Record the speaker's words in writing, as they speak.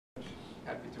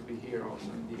Happy to be here also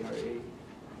in the RAA.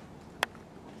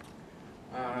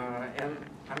 And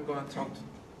I'm going to talk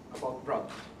about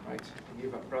product, right?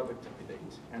 Give a product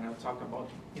update, and I'll talk about,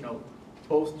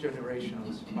 both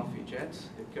generations of E-Jets,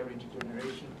 the current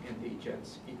generation and the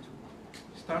E-Jets E2.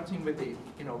 Starting with the,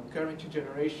 current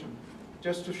generation,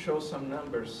 just to show some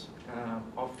numbers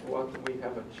of what we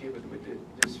have achieved with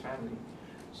this family.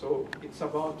 So it's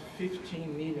about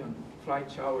 15 million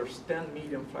flight hours, 10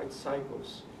 million flight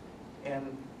cycles,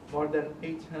 and more than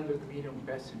 800 million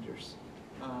passengers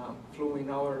flew in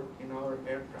our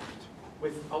aircraft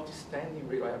with outstanding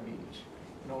reliability.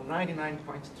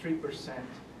 99.3%.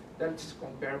 That's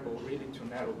comparable really to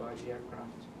narrow-body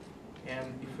aircraft.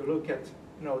 And if you look at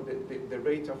the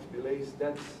rate of delays,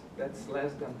 that's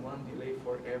less than one delay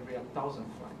for every 1,000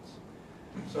 flights.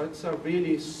 So it's a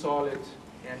really solid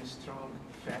and strong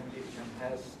family and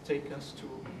has taken us to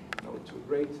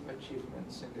great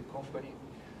achievements in the company.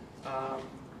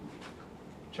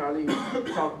 Charlie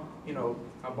talked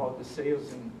about the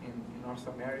sales in North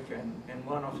America, and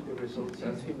one of the results,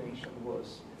 as he mentioned,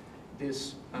 was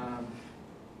this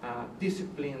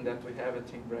discipline that we have at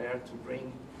Embraer to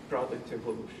bring product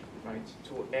evolution, right?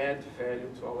 To add value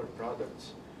to our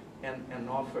products and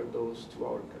offer those to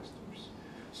our customers.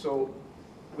 So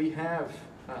we have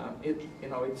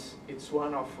it's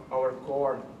one of our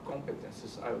core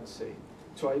competencies, I would say,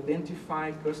 to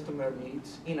identify customer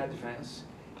needs in advance.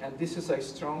 And this is a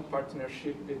strong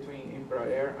partnership between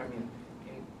Embraer,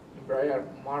 Embraer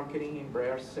marketing,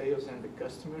 Embraer sales, and the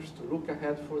customers to look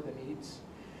ahead for the needs,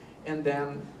 and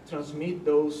then transmit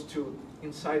those to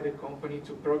inside the company,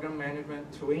 to program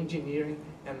management, to engineering,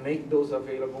 and make those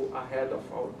available ahead of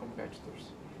our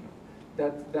competitors.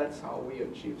 That's how we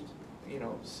achieved,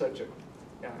 such a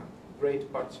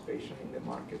great participation in the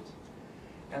market.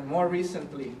 And more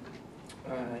recently,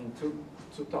 in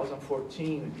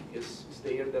 2014 is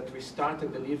the year that we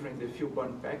started delivering the fuel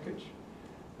burn package.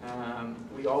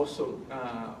 We also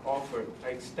offered an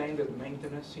extended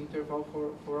maintenance interval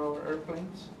for our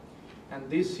airplanes. And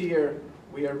this year,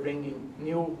 we are bringing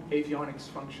new avionics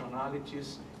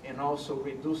functionalities and also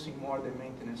reducing more the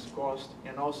maintenance cost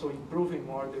and also improving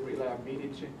more the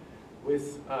reliability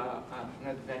with an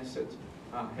advanced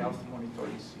health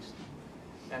monitoring system.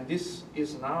 And this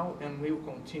is now and will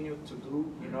continue to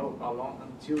do, along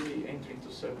until the entry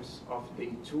into service of the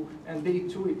E2. And the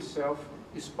E2 itself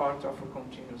is part of a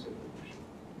continuous evolution.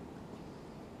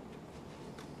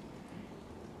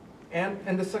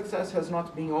 And the success has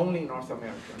not been only in North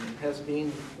America, it has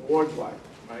been worldwide,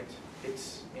 right?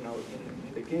 It's, in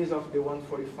the case of the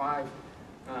 145,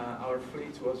 our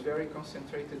fleet was very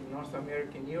concentrated in North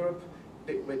America and Europe.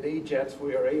 With the E-Jets,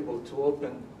 we are able to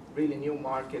open really new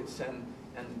markets and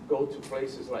go to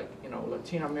places like,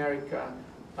 Latin America,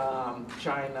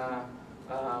 China,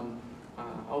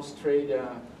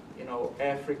 Australia,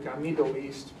 Africa, Middle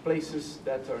East, places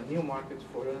that are new markets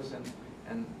for us.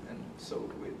 And so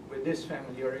with this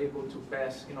family, you're able to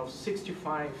pass,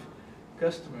 65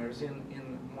 customers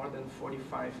in more than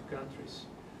 45 countries.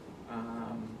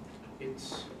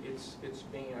 It's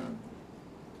been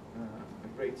a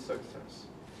great success.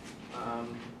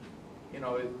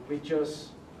 We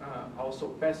just also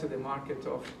passed the market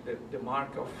of the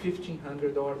mark of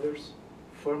 1,500 orders,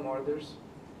 firm orders,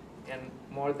 and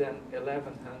more than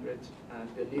 1,100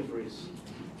 deliveries.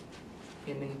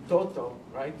 And in total,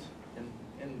 right?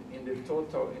 In the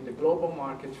total, in the global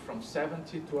market, from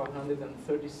 70 to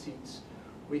 130 seats,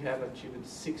 we have achieved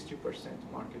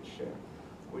 60% market share,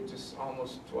 which is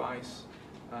almost twice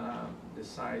the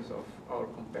size of our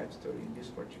competitor in this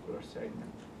particular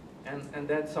segment. And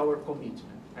that's our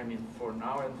commitment. For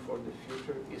now and for the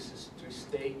future, is to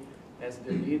stay as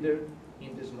the leader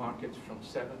in this market from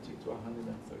 70 to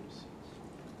 130 seats.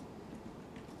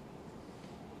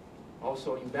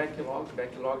 Also in backlog,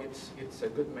 it's a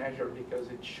good measure because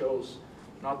it shows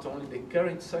not only the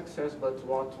current success, but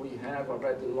what we have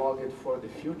already logged for the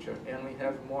future. And we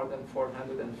have more than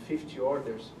 450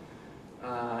 orders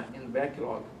in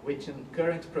backlog, which in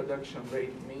current production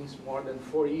rate means more than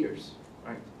 4 years,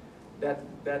 right? That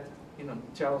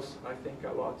tells, I think,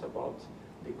 a lot about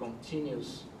the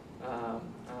continuous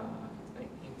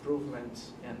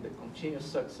improvements and the continuous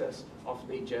success of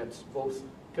the E-Jets, both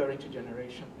current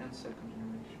generation and second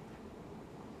generation.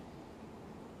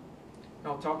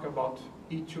 Now talk about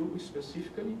E2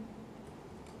 specifically.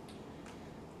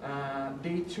 The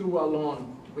E2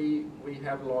 alone, we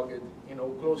have logged,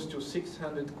 close to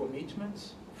 600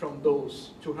 commitments. From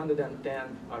those,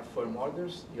 210 are firm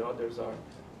orders. The others are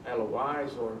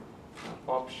LOIs or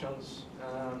options,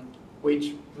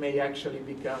 which may actually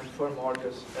become firm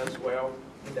orders as well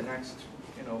in the next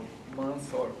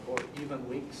months or even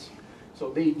weeks. So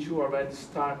the E2 already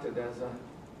started as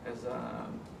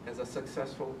a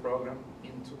successful program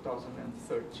in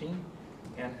 2013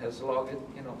 and has logged,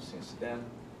 since then,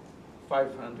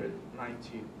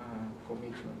 590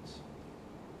 commitments.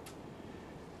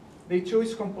 The E2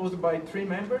 is composed by 3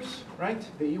 members, right?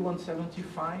 The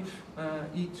E175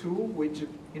 E2, which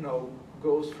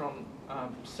goes from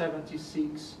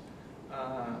 76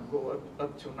 go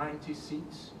up to 90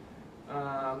 seats.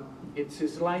 It's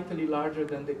slightly larger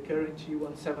than the current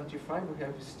E175. We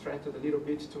have stretched a little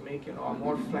bit to make a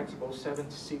more flexible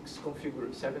 76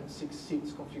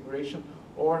 seats configuration,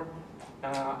 or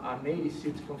an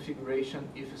 80-seat configuration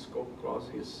if scope clause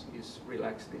is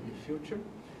relaxed in the future.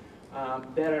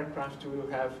 That aircraft will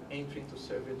have entry into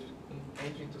service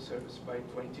by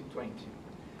 2020.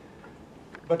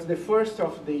 But the first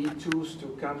of the E2s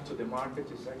to come to the market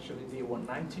is actually the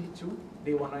E192.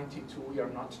 The E192, we are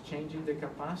not changing the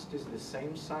capacity. It's the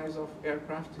same size of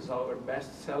aircraft. It's our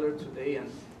best seller today,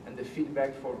 and the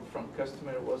feedback from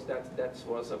customer was that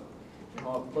was a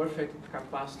perfect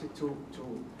capacity to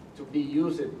be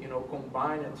used,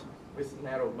 combined with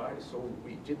narrow body. So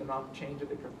we did not change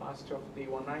the capacity of the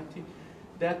E190.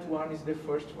 That one is the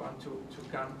first one to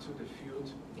come to the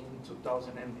field in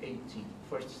 2018,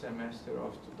 first semester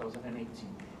of 2018.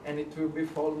 And it will be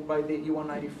followed by the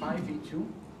E195 E2.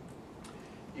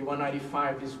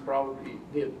 E195 is probably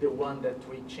the one that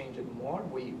we changed more.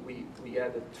 We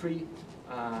added 3,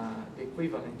 the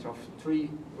equivalent of 3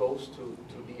 rows to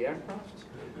the aircraft.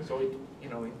 So it,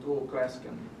 in dual class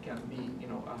can be,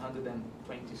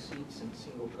 120 seats, and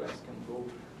single class can go,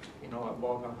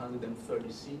 above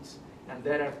 130 seats. And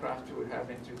that aircraft will have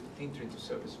entry into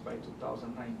service by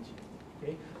 2019.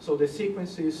 Okay, so the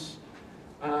sequence is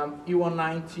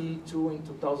E192 in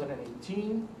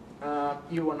 2018,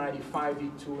 E195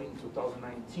 E2 in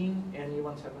 2019, and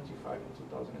E175 in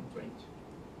 2020.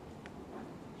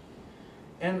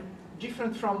 And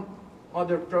different from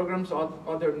other programs,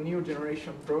 other new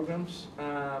generation programs,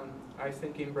 I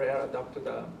think Embraer adopted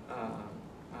a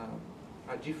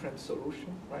different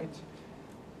solution, right?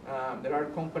 There are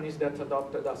companies that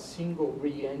adopted a single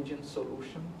re-engine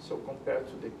solution. So compared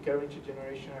to the current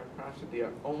generation aircraft, they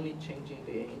are only changing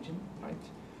the engine, right?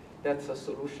 That's a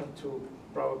solution to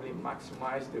probably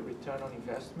maximize the return on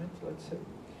investment, let's say.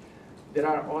 There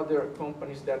are other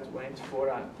companies that went for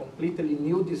a completely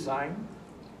new design.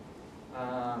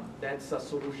 That's a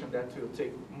solution that will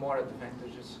take more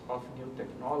advantages of new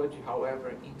technology,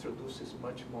 however, introduces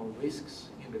much more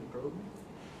risks in the program.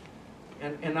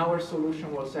 And our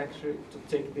solution was actually to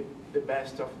take the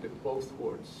best of both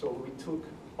worlds. So we took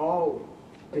all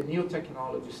the new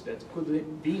technologies that could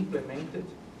be implemented,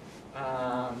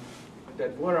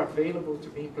 that were available to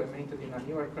be implemented in a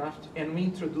new aircraft, and we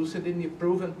introduced it in the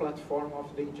proven platform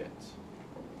of the jets.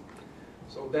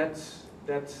 So that's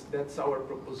our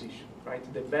proposition, right?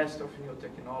 The best of new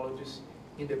technologies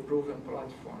in the proven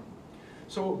platform.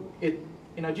 So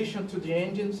in addition to the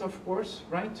engines, of course,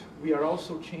 right, we are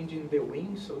also changing the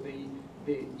wings. So the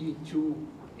E2,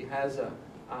 it has a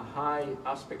high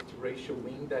aspect ratio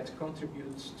wing that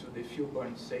contributes to the fuel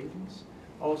burn savings.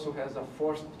 Also has a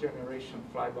 4th generation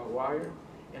fly-by-wire,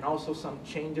 and also some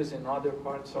changes in other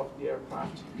parts of the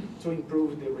aircraft to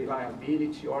improve the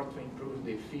reliability or to improve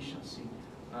the efficiency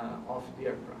of the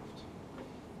aircraft.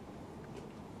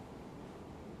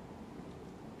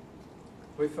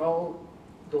 With all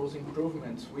those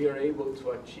improvements, we are able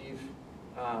to achieve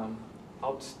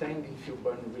outstanding fuel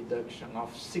burn reduction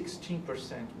of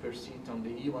 16% per seat on the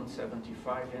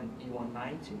E175 and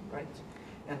E190, right?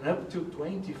 And up to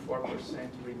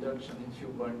 24% reduction in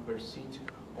fuel burn per seat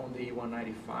on the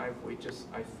E195, which is,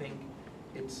 I think,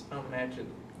 it's unmatched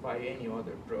by any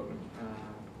other program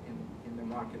in the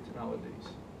market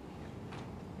nowadays.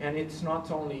 And it's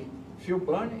not only fuel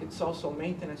burn, it's also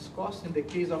maintenance cost. In the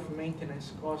case of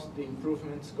maintenance cost, the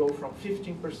improvements go from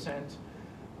 15%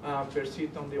 per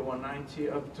seat on the E190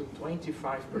 up to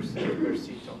 25% per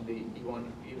seat on the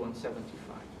E175.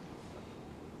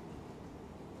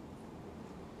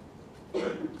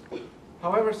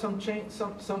 However, some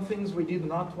things we did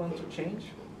not want to change,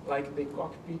 like the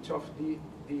cockpit of the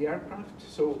aircraft.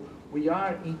 So we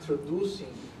are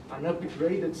introducing an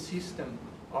upgraded system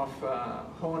of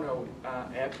Honor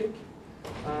Epic.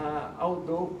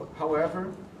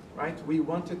 However, right, we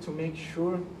wanted to make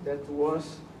sure that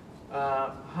was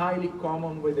highly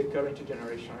common with the current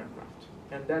generation aircraft.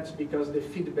 And that's because the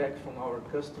feedback from our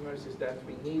customers is that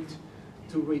we need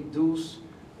to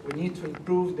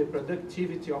improve the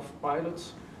productivity of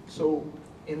pilots. So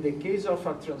in the case of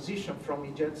a transition from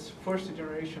E-Jet's 1st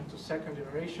generation to 2nd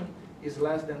generation is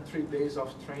less than 3 days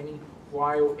of training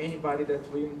while anybody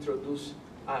that will introduce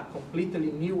a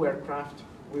completely new aircraft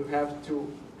will have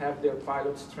to have their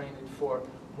pilots trained for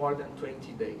more than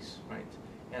 20 days, right?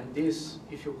 And this,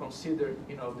 if you consider,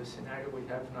 the scenario we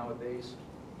have nowadays,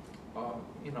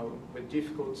 with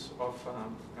difficulties of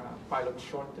pilot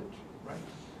shortage, right?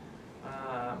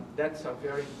 That's a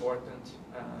very important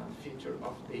feature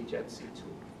of the Jet C2.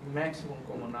 Maximum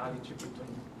commonality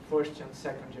between first and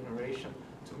second generation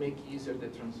to make easier the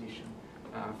transition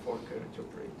for current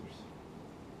operators.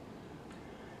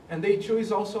 And the A2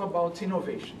 is also about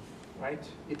innovation, right?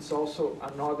 It's also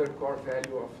another core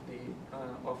value of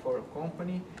of our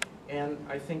company, and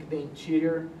I think the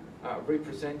interior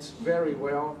represents very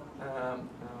well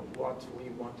what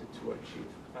we wanted to achieve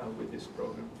with this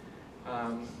program.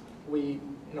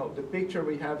 The picture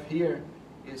we have here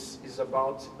is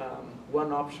about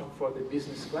one option for the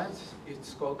business class.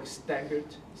 It's called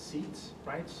staggered seats,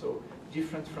 right? So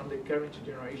different from the current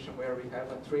generation where we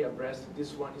have a 3 abreast.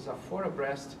 This one is a 4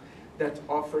 abreast that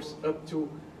offers up to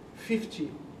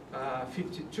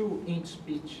 52-inch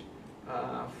pitch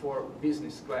for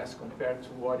business class compared to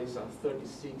what is a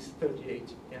 36,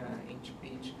 38-inch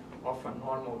pitch of a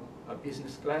normal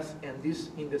business class, and this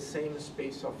in the same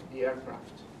space of the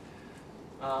aircraft.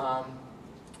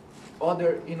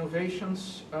 Other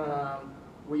innovations,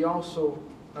 we also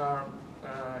are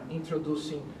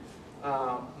introducing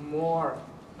more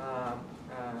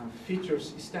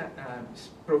features,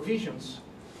 provisions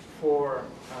for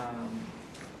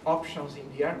options in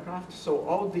the aircraft. So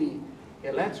all the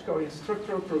electrical and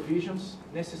structural provisions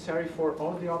necessary for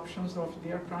all the options of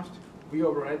the aircraft will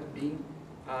already be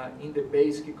in the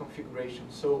basic configuration.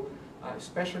 So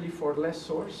especially for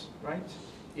lessors, right?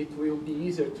 It will be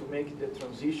easier to make the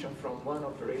transition from one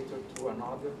operator to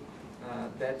another.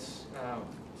 That's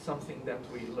something that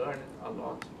we learned a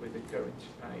lot with the current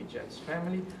E-Jets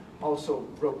family. Also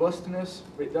robustness,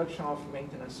 reduction of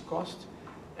maintenance cost,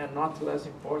 and not less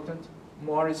important,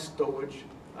 more stowage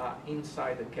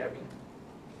inside the cabin.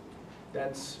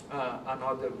 That's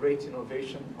another great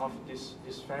innovation of this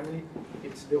family.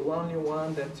 It's the only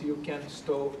one that you can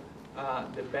stow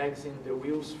the bags in the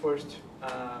wheels first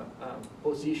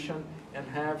position and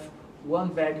have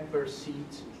one bag per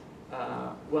seat,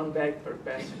 one bag per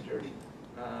passenger.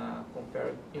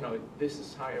 Compared, this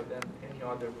is higher than any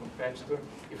other competitor.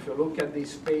 If you look at the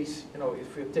space,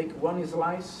 if you take one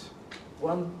slice,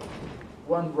 one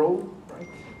row, right?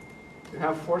 You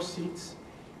have 4 seats.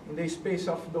 In the space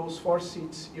of those 4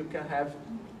 seats, you can have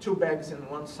 2 bags in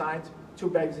one side, 2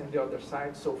 bags in the other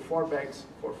side. So 4 bags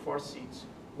for 4 seats,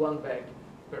 1 bag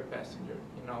per passenger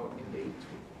in the A2.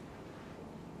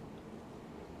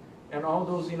 And all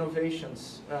those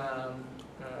innovations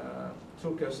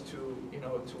took us to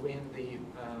win the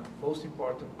most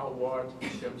important award in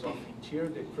terms of interior,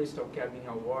 the Crystal Cabin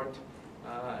Award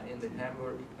in the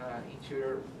Hamburg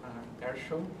Interior Air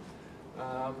Show.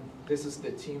 This is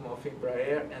the team of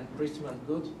Embraer and Christman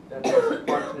Good. That was a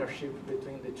partnership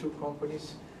between the 2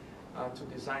 companies to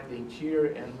design the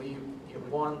interior, and we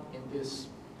won in this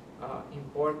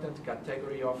important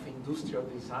category of industrial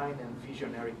design and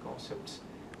visionary concepts.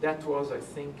 That was, I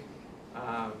think,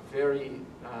 very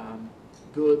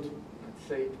good, let's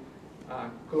say,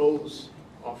 close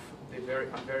of a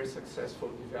very successful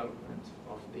development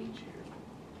of the interior.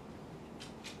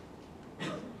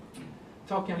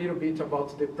 Talking a little bit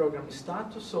about the program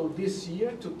status. So this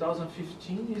year,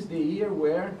 2015, is the year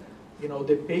where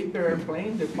the paper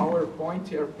airplane, the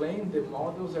PowerPoint airplane, the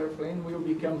models airplane will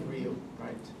become real,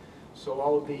 right?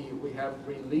 So we have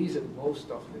released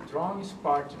most of the drawings.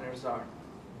 Partners are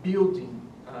building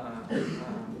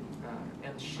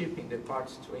and shipping the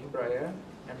parts to Embraer,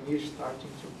 and we're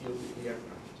starting to build the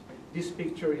aircraft. This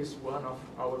picture is one of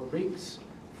our rigs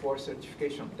for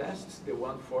certification tests, the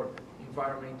one for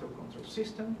environmental control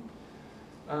system.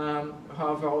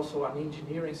 Have also an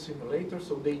engineering simulator,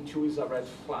 so the A2 is already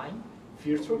flying,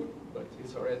 virtually, but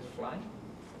it's already flying.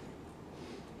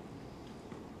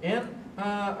 And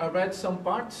I read some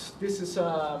parts. This is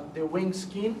the wing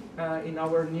skin in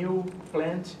our new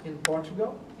plant in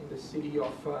Portugal, in the city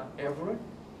of Évora.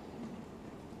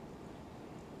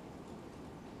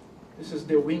 This is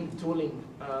the wing tooling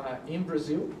in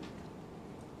Brazil.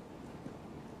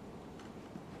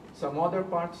 Some other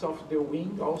parts of the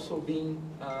wing also being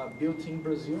built in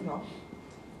Brazil now.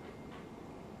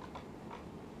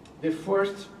 The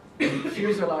first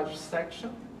fuselage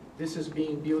section. This is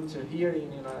being built here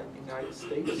in the United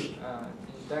States, in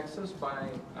Texas, by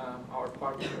our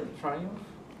partner Triumph.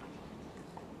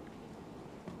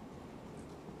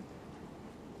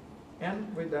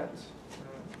 And with that,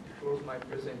 close my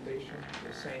presentation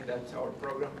by saying that our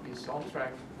program is on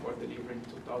track for delivery in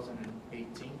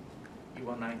 2018,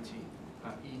 E190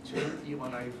 E2,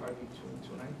 E195 E2 in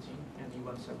 2019, and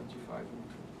E175 in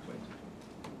 2020.